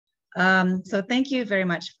So thank you very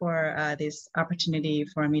much for this opportunity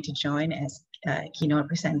for me to join as a keynote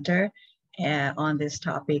presenter on this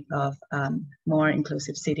topic of more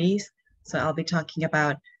inclusive cities. So I'll be talking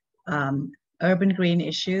about urban green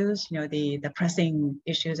issues, the pressing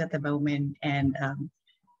issues at the moment, and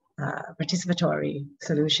participatory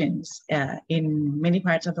solutions in many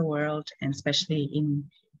parts of the world, and especially in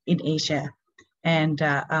Asia. And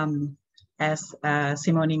as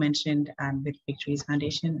Simone mentioned, I'm with Big Trees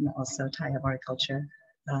Foundation and also Thai Horticulture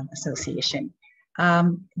Association.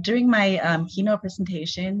 During my keynote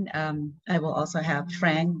presentation, I will also have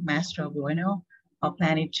Frank Mastrobuono of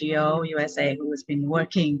PlanIT Geo USA, who has been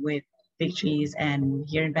working with Big Trees and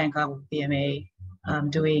here in Bangkok with BMA,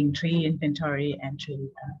 doing tree inventory and tree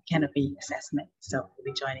canopy assessment. So he'll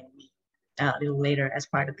be joining me a little later as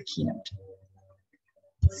part of the keynote.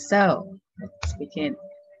 So let's begin.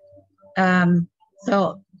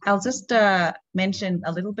 So I'll just mention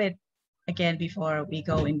a little bit again before we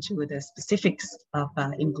go into the specifics of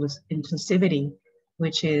inclusivity,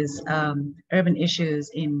 which is urban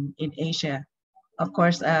issues in Asia. Of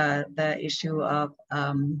course, the issue of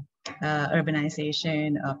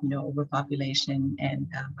urbanization, of overpopulation, and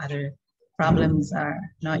other problems are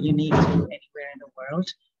not unique to anywhere in the world.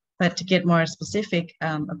 But to get more specific,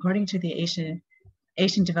 according to the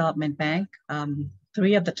Asian Development Bank,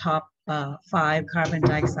 3 of the top 5 carbon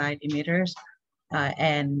dioxide emitters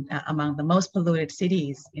and among the most polluted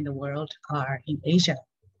cities in the world are in Asia.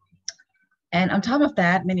 And on top of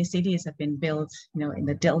that, many cities have been built, in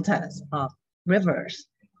the deltas of rivers,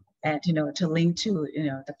 and to link to,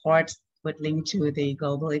 the ports would link to the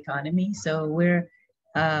global economy. So we're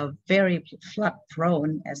very flood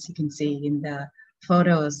prone, as you can see in the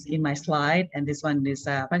photos in my slide. And this one is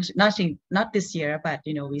actually not this year, but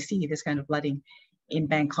we see this kind of flooding in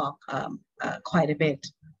Bangkok quite a bit.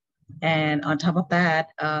 And on top of that,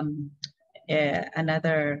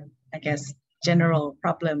 another, I guess, general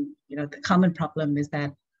problem, the common problem is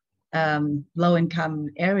that low-income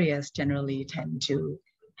areas generally tend to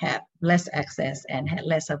have less access and have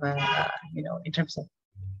less of a, in terms of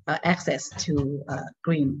access to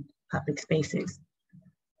green public spaces.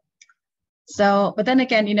 So, but then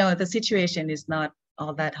again, the situation is not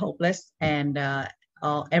all that hopeless, and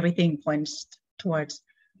everything points towards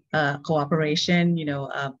cooperation,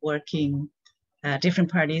 working,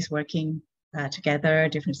 different parties working together,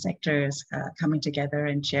 different sectors coming together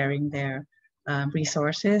and sharing their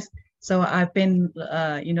resources. So I've been,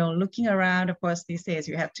 looking around. Of course, these days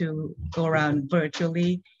you have to go around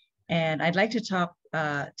virtually, and I'd like to talk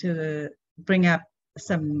to bring up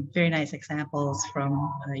some very nice examples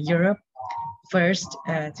from Europe. First,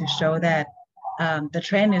 to show that the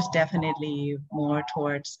trend is definitely more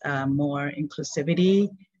towards more inclusivity,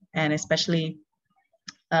 and especially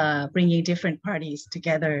bringing different parties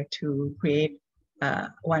together to create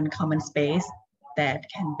one common space that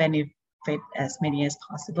can benefit as many as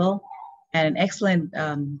possible. And an excellent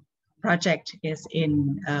project is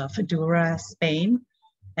in Fadura, Spain.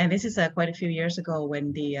 And this is quite a few years ago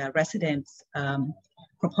when the residents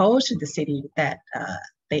proposed to the city that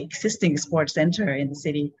the existing sports center in the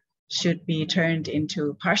city should be turned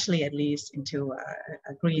into, partially at least, into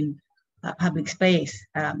a green public space.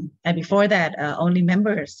 And before that, only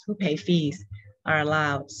members who pay fees are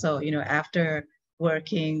allowed. So, after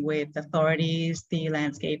working with authorities, the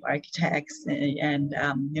landscape architects, and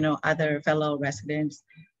other fellow residents,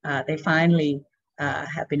 they finally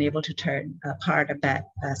have been able to turn part of that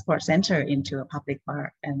sports center into a public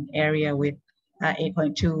park, an area with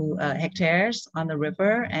 8.2 hectares on the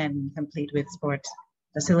river and complete with sports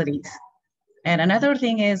facilities. And another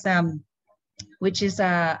thing is, which is,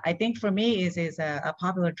 I think for me is a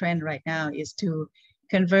popular trend right now, is to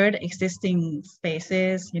convert existing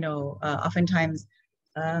spaces, oftentimes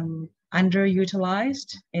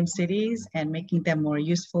underutilized in cities, and making them more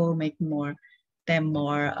useful, making them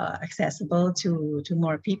more accessible to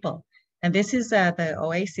more people. And this is the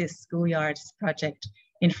Oasis Schoolyards project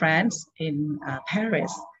in France, in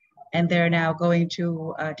Paris. And they're now going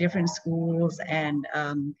to different schools and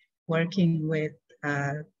working with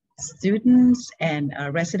students and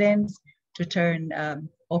residents to turn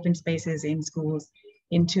open spaces in schools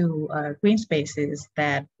into green spaces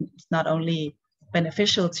that not only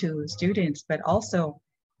beneficial to students, but also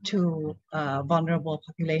to vulnerable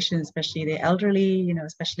populations, especially the elderly,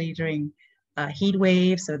 especially during heat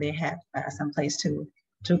waves, so they have some place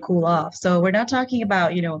to cool off. So we're not talking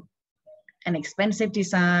about, an expensive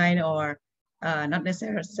design, or not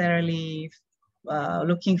necessarily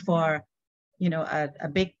looking for, a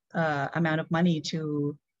big amount of money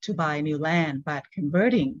to buy new land, but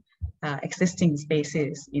converting existing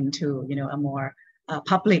spaces into, a more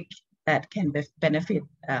public that can benefit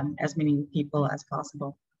as many people as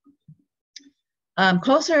possible.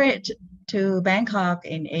 Closer to Bangkok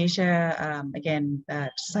in Asia, again,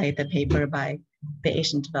 cite the paper by the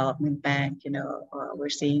Asian Development Bank. We're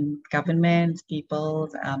seeing governments, people,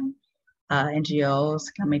 NGOs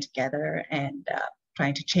coming together and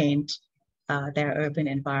trying to change their urban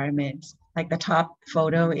environments. Like the top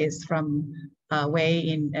photo is from Way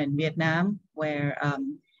in Vietnam, where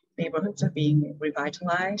neighborhoods are being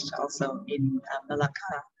revitalized, also in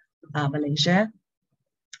Malacca, Malaysia.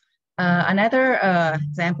 Another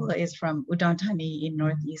example is from Udon Thani in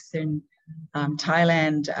northeastern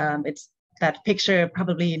Thailand. It's that picture,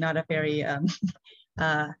 probably not a very,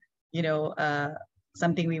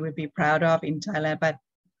 something we would be proud of in Thailand,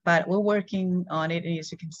 but we're working on it.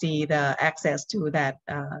 As you can see, the access to that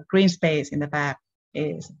green space in the back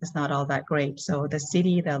is not all that great. So the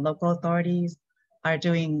city, the local authorities are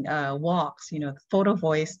doing walks, photo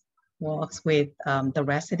voice walks with the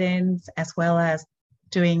residents, as well as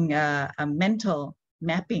doing a mental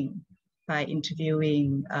mapping by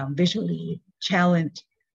interviewing visually challenged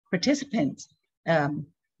participants,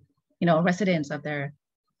 residents of their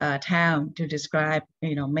town, to describe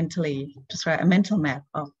a mental map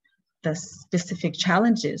of the specific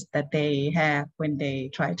challenges that they have when they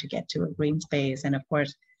try to get to a green space. And of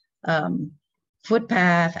course,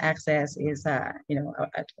 footpath access is a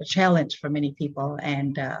challenge for many people,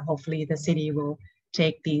 and hopefully the city will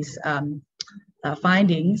take these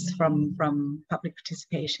findings from public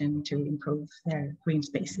participation to improve their green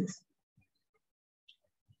spaces.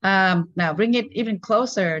 Now, bring it even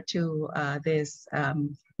closer to this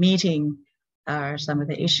meeting are some of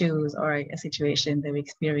the issues or a situation that we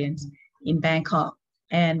experience in Bangkok.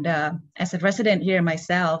 And as a resident here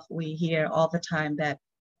myself, we hear all the time that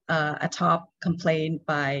a top complaint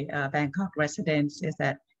by Bangkok residents is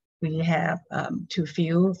that we have too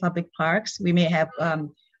few public parks. We may have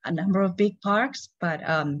a number of big parks, but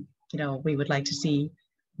we would like to see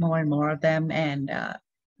more and more of them. And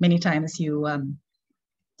many times you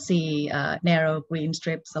see narrow green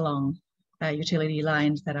strips along utility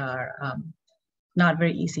lines that are not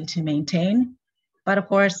very easy to maintain. But of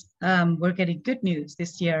course, we're getting good news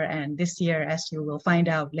this year. And this year, as you will find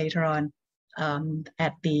out later on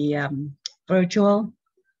at the virtual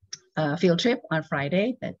field trip on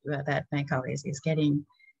Friday, that Bangkok is getting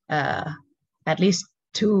at least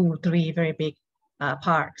 2-3 very big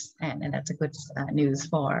parks, and that's a good news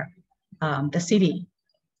for the city.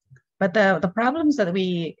 But the problems that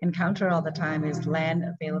we encounter all the time is land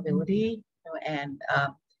availability, and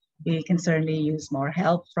we can certainly use more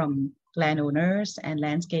help from landowners and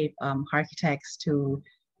landscape architects to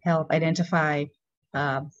help identify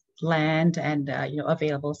land and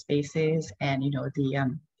available spaces, and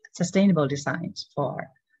the sustainable designs for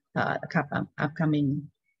the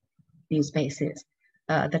upcoming new spaces.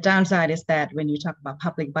 The downside is that when you talk about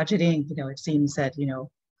public budgeting, it seems that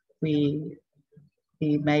we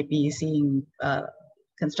might be seeing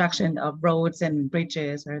construction of roads and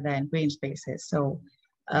bridges rather than green spaces. So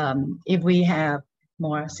if we have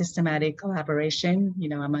more systematic collaboration,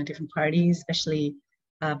 among different parties, especially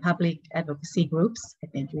public advocacy groups, I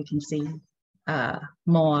think we can see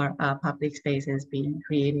more public spaces being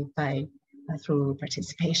created through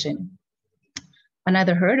participation.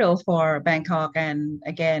 Another hurdle for Bangkok, and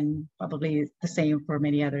again, probably the same for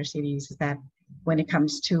many other cities, is that when it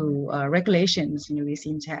comes to regulations, we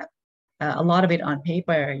seem to have a lot of it on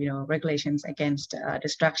paper, regulations against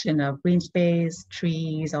destruction of green space,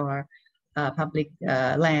 trees, or public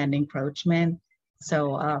land encroachment.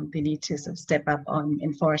 So we need to sort of step up on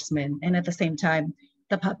enforcement. And at the same time,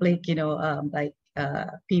 the public,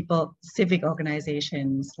 people, civic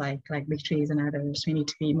organizations like Big Trees and others, we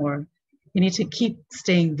need to keep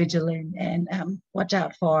staying vigilant and watch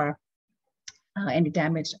out for any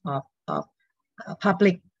damage of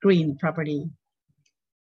public green property.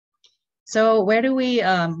 So where do we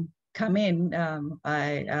come in?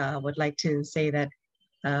 I would like to say that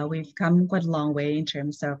we've come quite a long way in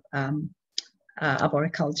terms of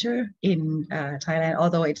arboriculture in Thailand,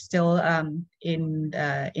 although it's still in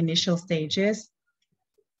the initial stages.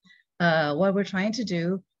 What we're trying to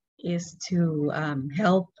do is to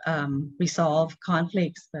help resolve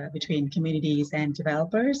conflicts between communities and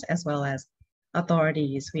developers, as well as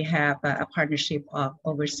authorities. We have a partnership of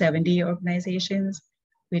over 70 organizations,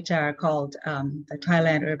 which are called the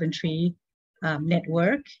Thailand Urban Tree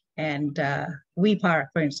Network. And We Park,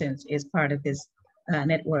 for instance, is part of this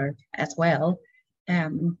network as well.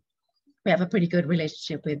 We have a pretty good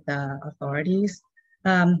relationship with the authorities.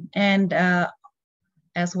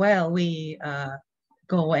 As well, we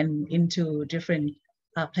go into different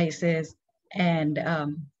places and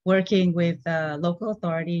working with local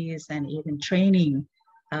authorities and even training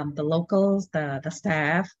the locals, the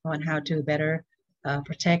staff on how to better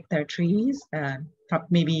protect their trees,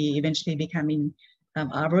 maybe eventually becoming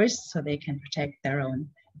arborists so they can protect their own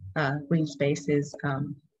green spaces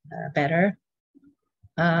better.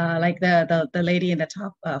 Like the lady in the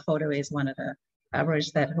top photo is one of the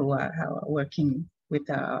arborists who are working with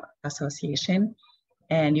the association.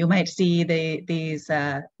 And you might see these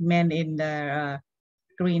men in their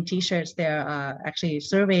green t-shirts. They're actually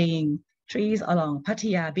surveying trees along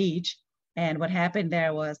Pattaya Beach. And what happened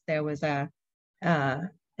there was an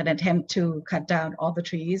attempt to cut down all the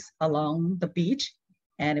trees along the beach,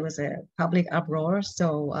 and it was a public uproar.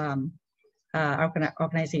 So our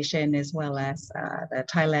organization, as well as the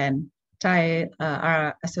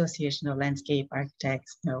our Association of Landscape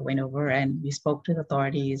Architects, went over and we spoke to the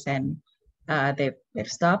authorities, and they've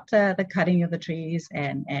stopped the cutting of the trees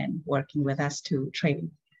and working with us to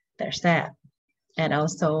train their staff. And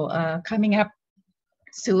also coming up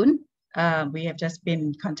soon, we have just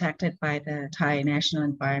been contacted by the Thai National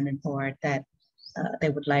Environment Board that they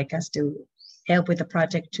would like us to help with the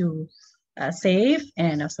project to save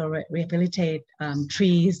and also rehabilitate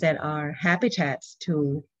trees that are habitats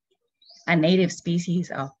to a native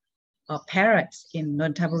species of parrots in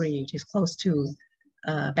Nonthaburi, which is close to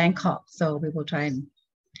Bangkok. So we will try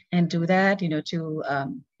and do that, to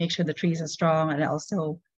make sure the trees are strong, and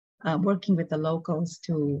also working with the locals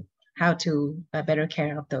to how to better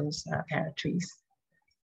care of those parrot trees.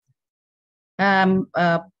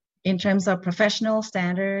 In terms of professional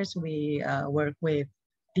standards, we work with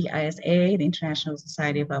the ISA, the International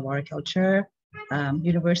Society of Arboriculture,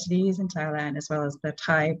 universities in Thailand, as well as the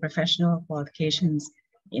Thai Professional Qualifications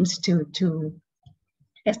Institute, to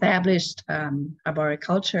establish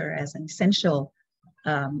arboriculture as an essential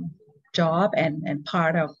job and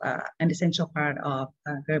part of an essential part of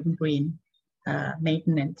urban green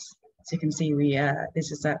maintenance. So you can see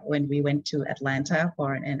this is when we went to Atlanta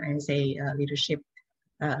for an ISA leadership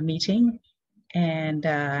meeting, and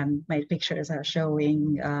my pictures are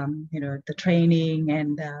showing the training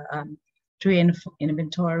and tree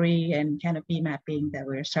inventory and canopy mapping that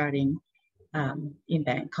we're starting in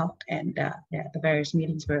Bangkok, and the various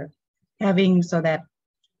meetings we're having, so that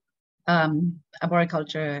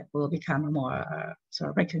arboriculture will become a more sort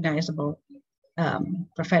of recognizable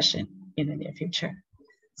profession in the near future.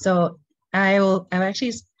 So I'll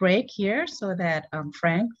actually break here so that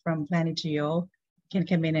Frank from PlanIT can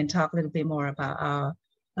come in and talk a little bit more about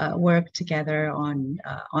our work together on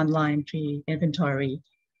online tree inventory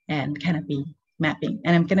and canopy mapping.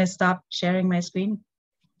 And I'm going to stop sharing my screen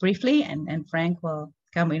briefly, and Frank will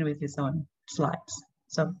come in with his own slides.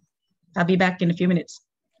 So I'll be back in a few minutes.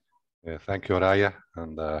 Yeah, thank you, Oraya.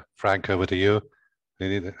 And Frank, over to you.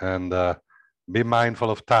 And be mindful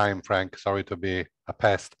of time, Frank. Sorry to be a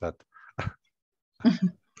pest, but...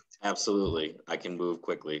 Absolutely. I can move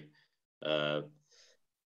quickly.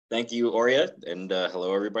 Thank you, Oraya, and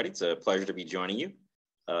hello, everybody. It's a pleasure to be joining you.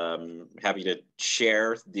 Happy to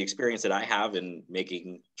share the experience that I have in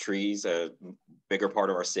making trees a bigger part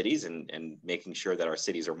of our cities and making sure that our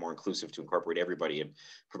cities are more inclusive to incorporate everybody and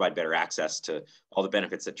provide better access to all the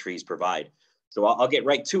benefits that trees provide. So I'll get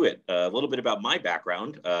right to it. A little bit about my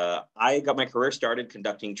background. I got my career started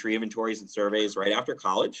conducting tree inventories and surveys right after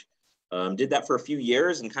college. Did that for a few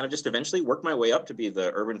years and kind of just eventually worked my way up to be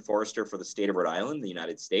the urban forester for the state of Rhode Island, the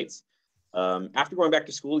United States. After going back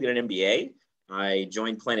to school to get an MBA, I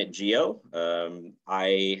joined PlanIT Geo.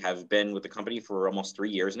 I have been with the company for almost 3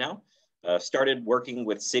 years now. Started working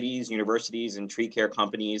with cities, universities, and tree care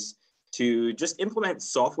companies to just implement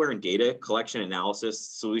software and data collection analysis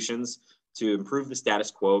solutions to improve the status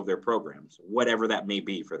quo of their programs, whatever that may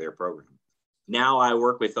be for their program. Now I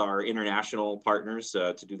work with our international partners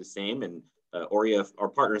to do the same, and Oraya, our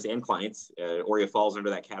partners and clients, Oraya falls under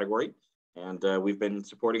that category, and we've been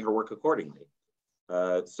supporting her work accordingly.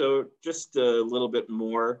 So just a little bit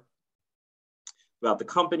more about the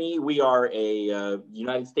company. We are a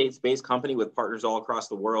United States-based company with partners all across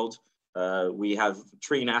the world. We have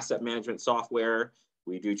tree and asset management software.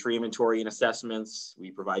 We do tree inventory and assessments. We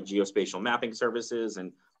provide geospatial mapping services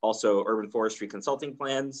and also urban forestry consulting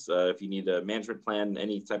plans. If you need a management plan,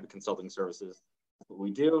 any type of consulting services, that's what we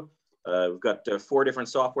do. We've got 4 different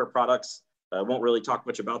software products. I won't really talk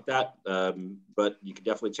much about that, but you can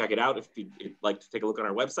definitely check it out if you'd like to take a look on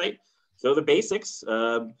our website. So the basics,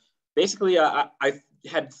 basically I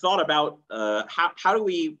had thought about how do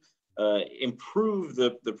we improve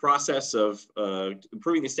the process of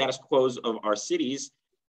improving the status quo of our cities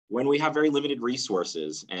when we have very limited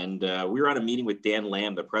resources. And we were on a meeting with Dan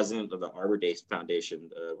Lamb, the president of the Arbor Day Foundation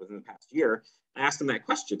within the past year. I asked him that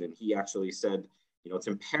question, and he actually said, you know, it's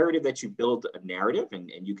imperative that you build a narrative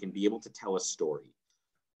and you can be able to tell a story.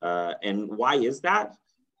 And why is that?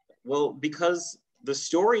 Well, because the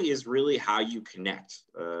story is really how you connect.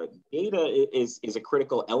 Data is a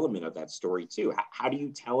critical element of that story too. How do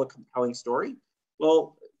you tell a compelling story?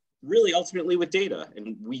 Well, really ultimately with data,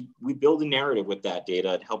 and we build a narrative with that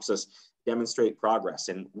data. It helps us demonstrate progress.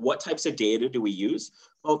 And what types of data do we use?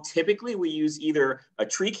 Well, typically we use either a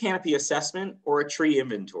tree canopy assessment or a tree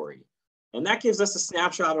inventory. And that gives us a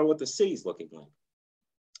snapshot of what the city's looking like.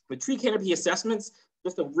 With tree canopy assessments,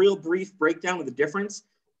 just a real brief breakdown of the difference.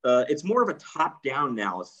 It's more of a top-down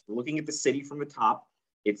analysis. We're looking at the city from the top.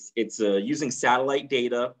 It's using satellite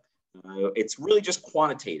data. It's really just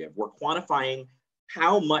quantitative. We're quantifying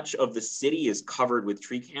how much of the city is covered with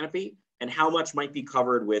tree canopy and how much might be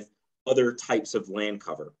covered with other types of land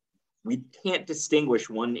cover. We can't distinguish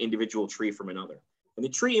one individual tree from another. And the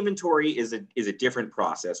tree inventory is a different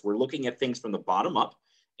process. We're looking at things from the bottom up,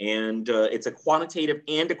 and it's a quantitative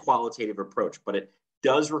and a qualitative approach, but it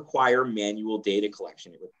does require manual data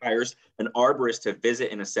collection. It requires an arborist to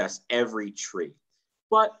visit and assess every tree.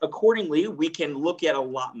 But accordingly, we can look at a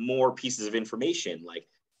lot more pieces of information like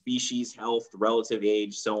species, health, relative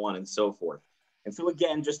age, so on and so forth. And so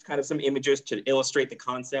again, just kind of some images to illustrate the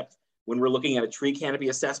concept. When we're looking at a tree canopy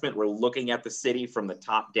assessment, we're looking at the city from the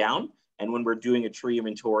top down. And when we're doing a tree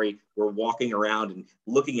inventory, we're walking around and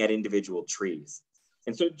looking at individual trees.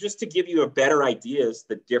 And so just to give you a better idea of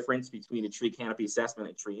the difference between a tree canopy assessment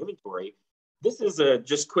and tree inventory, this is a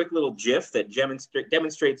just quick little GIF that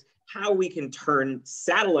demonstrates how we can turn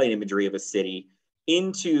satellite imagery of a city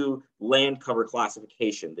into land cover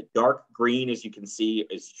classification. The dark green, as you can see,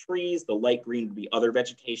 is trees. The light green would be other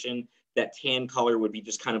vegetation. That tan color would be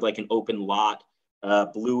just kind of like an open lot.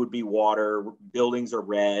 Blue would be water. Buildings are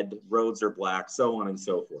red. Roads are black, so on and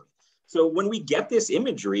so forth. So when we get this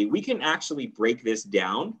imagery, we can actually break this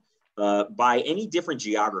down by any different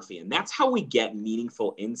geography. And that's how we get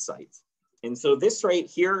meaningful insights. And so this right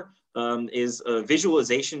here is a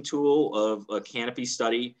visualization tool of a canopy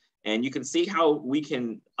study. And you can see how we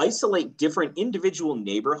can isolate different individual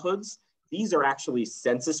neighborhoods. These are actually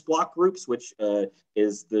census block groups, which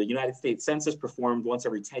is the United States Census performed once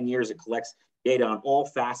every 10 years. It collects data on all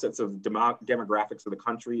facets of demographics of the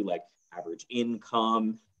country, like average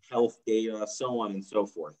income, health data, so on and so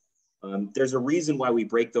forth. There's a reason why we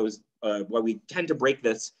break those, why we tend to break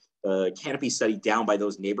this canopy study down by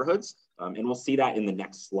those neighborhoods. And we'll see that in the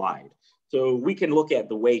next slide. So we can look at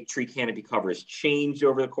the way tree canopy cover has changed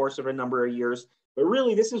over the course of a number of years. But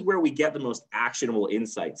really, this is where we get the most actionable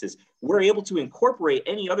insights, is we're able to incorporate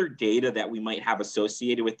any other data that we might have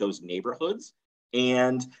associated with those neighborhoods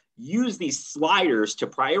and use these sliders to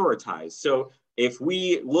prioritize. So if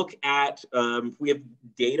we look at, we have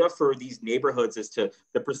data for these neighborhoods as to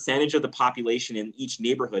the percentage of the population in each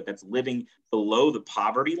neighborhood that's living below the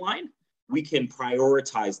poverty line, we can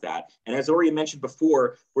prioritize that. And as Oraya mentioned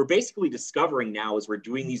before, we're basically discovering now as we're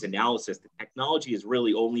doing these analysis, the technology has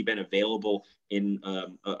really only been available in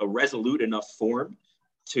a resolute enough form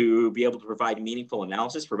to be able to provide meaningful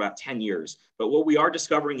analysis for about 10 years. But what we are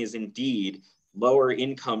discovering is indeed lower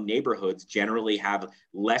income neighborhoods generally have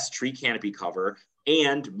less tree canopy cover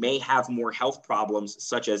and may have more health problems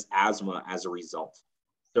such as asthma as a result.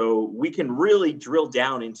 So we can really drill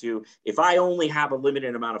down into, if I only have a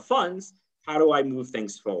limited amount of funds, how do I move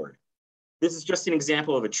things forward? This is just an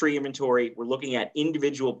example of a tree inventory. We're looking at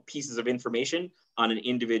individual pieces of information on an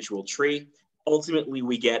individual tree. Ultimately,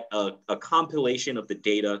 we get a compilation of the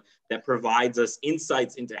data that provides us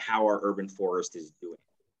insights into how our urban forest is doing.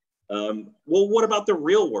 Well, what about the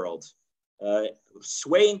real world?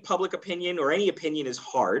 Swaying public opinion or any opinion is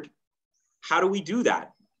hard. How do we do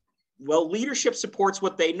that? Well, leadership supports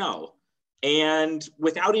what they know. And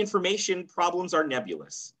without information, problems are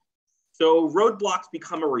nebulous. So roadblocks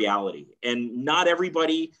become a reality. And not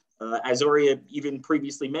everybody, as Oraya even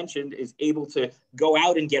previously mentioned, is able to go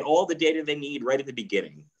out and get all the data they need right at the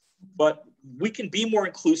beginning. But we can be more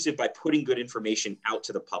inclusive by putting good information out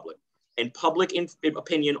to the public. And public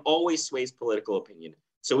opinion always sways political opinion.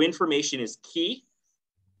 So information is key.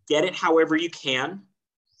 Get it however you can.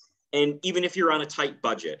 And even if you're on a tight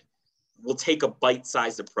budget, we'll take a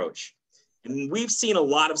bite-sized approach. And we've seen a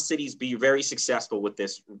lot of cities be very successful with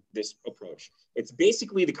this approach. It's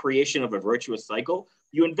basically the creation of a virtuous cycle.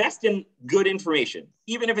 You invest in good information,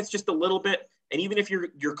 even if it's just a little bit, and even if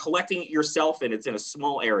you're collecting it yourself and it's in a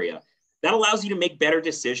small area. That allows you to make better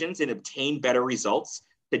decisions and obtain better results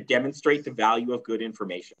to demonstrate the value of good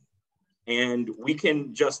information. And we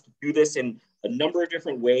can just do this in a number of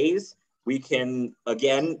different ways. We can,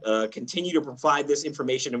 again, continue to provide this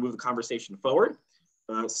information and move the conversation forward.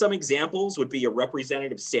 Some examples would be a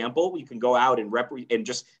representative sample. You can go out and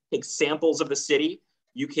just take samples of the city.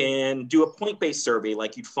 You can do a point-based survey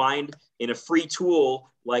like you'd find in a free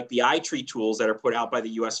tool like the iTree tools that are put out by the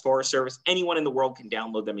US Forest Service. Anyone in the world can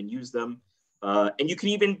download them and use them. And you can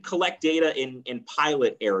even collect data in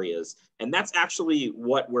pilot areas. And that's actually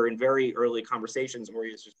what we're in very early conversations,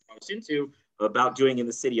 Oraya just brought us into, about doing in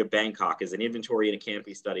the city of Bangkok as an inventory and a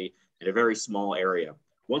canopy study in a very small area.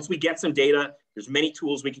 Once we get some data, there's many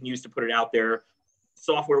tools we can use to put it out there.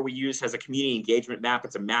 Software we use has a community engagement map.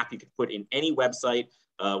 It's a map you can put in any website.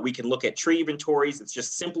 We can look at tree inventories. It's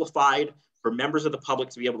just simplified for members of the public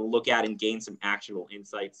to be able to look at and gain some actionable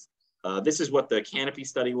insights. This is what the canopy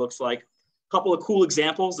study looks like. A couple of cool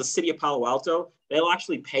examples, the city of Palo Alto, they'll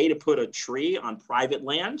actually pay to put a tree on private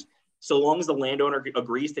land so long as the landowner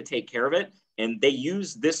agrees to take care of it. And they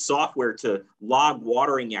use this software to log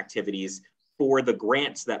watering activities for the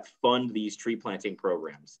grants that fund these tree planting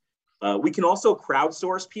programs. We can also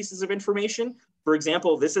crowdsource pieces of information. For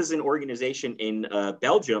example, this is an organization in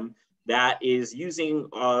Belgium that is using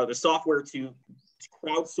the software to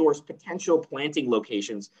crowdsource potential planting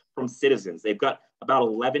locations from citizens. They've got about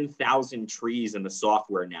 11,000 trees in the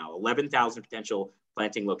software now, 11,000 potential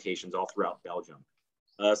planting locations all throughout Belgium.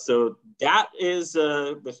 So that is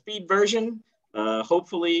the speed version.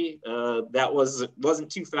 Hopefully that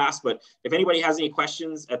wasn't too fast, but if anybody has any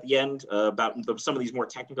questions at the end about some of these more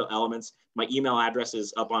technical elements, my email address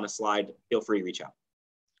is up on a slide. Feel free to reach out.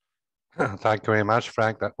 Thank you very much,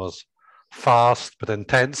 Frank. That was fast but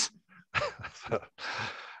intense.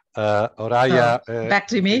 Oraya, back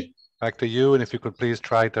to me. Back to you, and if you could please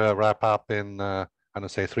try to wrap up in, I don't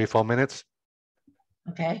say 3-4 minutes.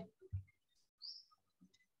 Okay.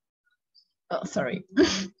 Oh, sorry.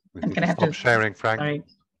 I'm gonna have to sharing, Frank. Sorry.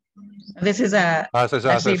 This is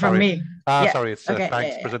actually from me. Sorry, it's okay,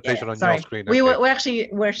 Frank's presentation on your screen. Okay.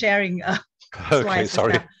 We're sharing okay,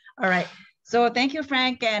 sorry. All right. So thank you,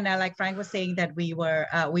 Frank. And like Frank was saying, that we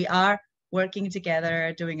are working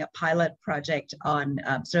together doing a pilot project on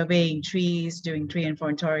surveying trees, doing tree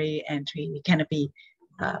inventory and tree canopy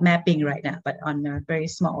mapping right now, but on a very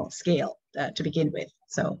small scale to begin with.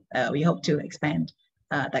 So we hope to expand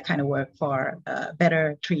that kind of work for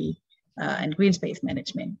better tree and green space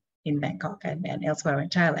management in Bangkok and elsewhere in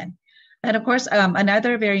Thailand. And of course,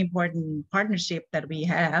 another very important partnership that we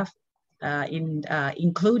have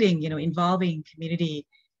including, involving community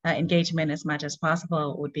engagement as much as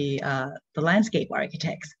possible would be the landscape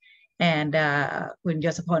architects. And Kun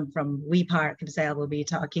Yosapon from We Park himself will be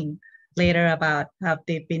talking later about how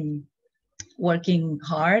they've been working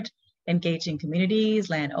hard, engaging communities,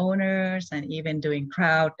 landowners, and even doing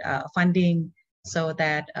crowd funding so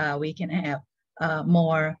that we can have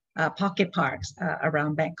more pocket parks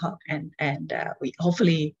around Bangkok. And we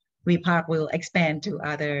hopefully We Park will expand to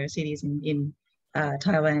other cities in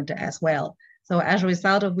Thailand as well. So as a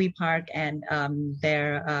result of We Park and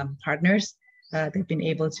their partners, they've been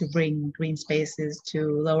able to bring green spaces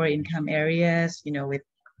to lower income areas, with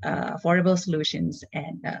affordable solutions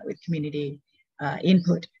and with community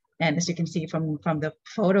input. And as you can see from the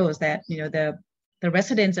photos that, the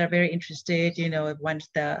residents are very interested, once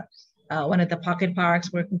one of the pocket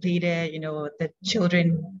parks were completed, the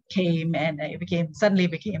children came and it suddenly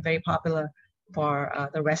became very popular for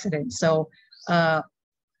the residents. So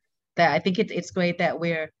I think it's great that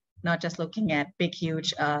we're not just looking at big,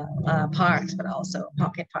 huge parks, but also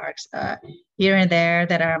pocket parks here and there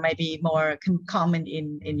that are maybe more common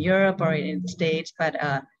in Europe or in the States, but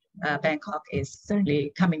Bangkok is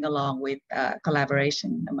certainly coming along with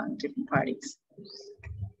collaboration among different parties.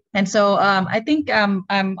 And so I think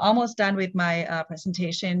I'm almost done with my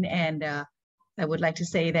presentation, and I would like to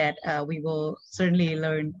say that we will certainly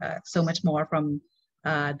learn so much more from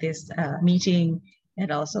this meeting and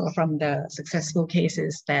also from the successful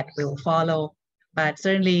cases that will follow. But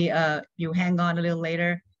certainly you hang on a little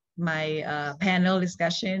later. My panel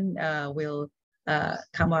discussion will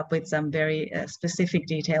come up with some very specific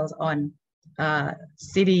details on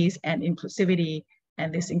cities and inclusivity.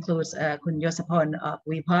 And this includes Kun Yosapon of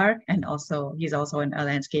We Park, and also he's also a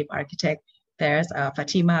landscape architect. There's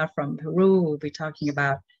Fatima from Peru, who will be talking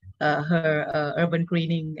about her urban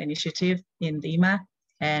greening initiative in Lima,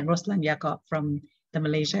 and Roslan Yacob from the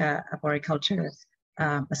Malaysia Arboriculture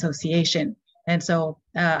Association. And so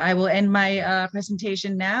I will end my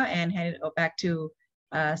presentation now and hand it back to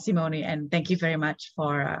Simone, and thank you very much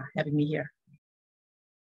for having me here.